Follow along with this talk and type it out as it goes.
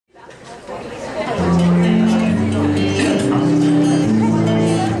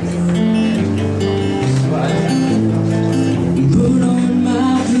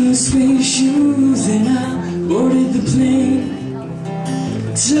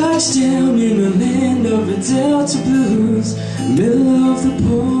Touchdown in the land of the Delta Blues, middle of the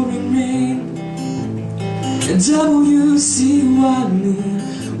pouring rain. And WCYMe,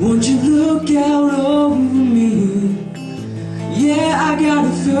 won't you look out over me? Yeah, I got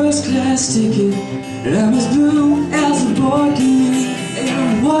a first class ticket, and I'm as blue as a boy can be. And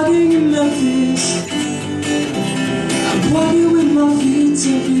I'm walking in Memphis, I'm walking with my feet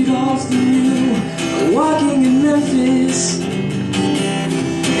 10 feet off the mule. I'm walking in Memphis.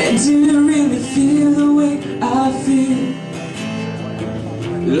 And do you really feel the way I feel?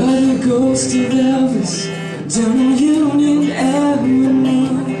 Like the ghost of Elvis down on Union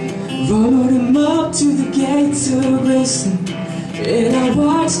Avenue. Followed him up to the gates of Graceland, and I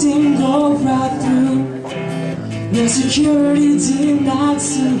watched him go right through. Now security did not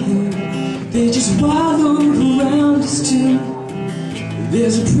see him, they just wallowed around us too.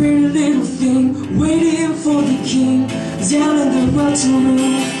 There's a pretty little thing waiting for the king down in the rotten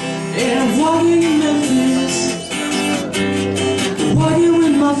room. And I'm walking in Memphis, walking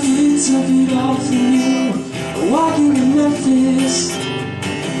with my feet 10 feet off the mule. Walking in Memphis.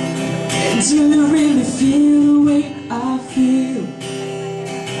 And do you really feel the way I feel?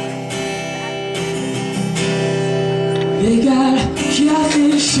 They got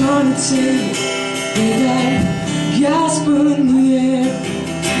catfish on the table, they got gospel in the air.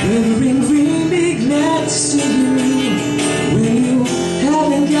 Reverend Green, be glad to see you when you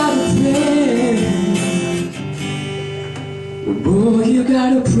haven't got a prayer. Well, boy, you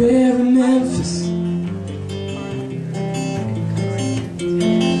got a prayer in Memphis.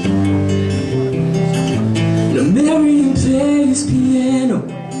 Now Marion plays piano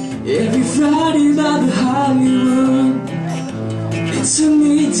every Friday by the Hollywood. They took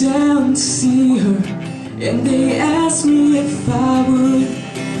me down to see her, and they asked me if I would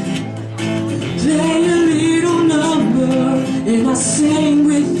play a little number, and I sang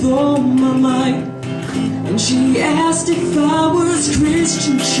with all my might. And she asked if I was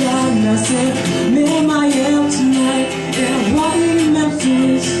Christian child, and I said, ma'am, I am tonight. And I'm walking in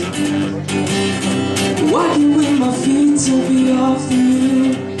Memphis, walking with my feet 10 feet off the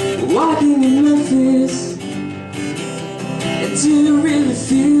mule. Walking in Memphis. And do you really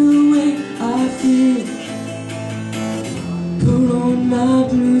feel the way I feel? Put on my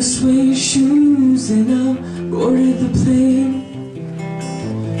blue suede shoes and I boarded the plane.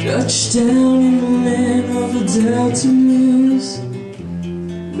 Touchdown in the land of the Delta Blues,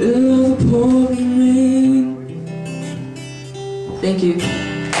 middle of the pouring rain. Thank you.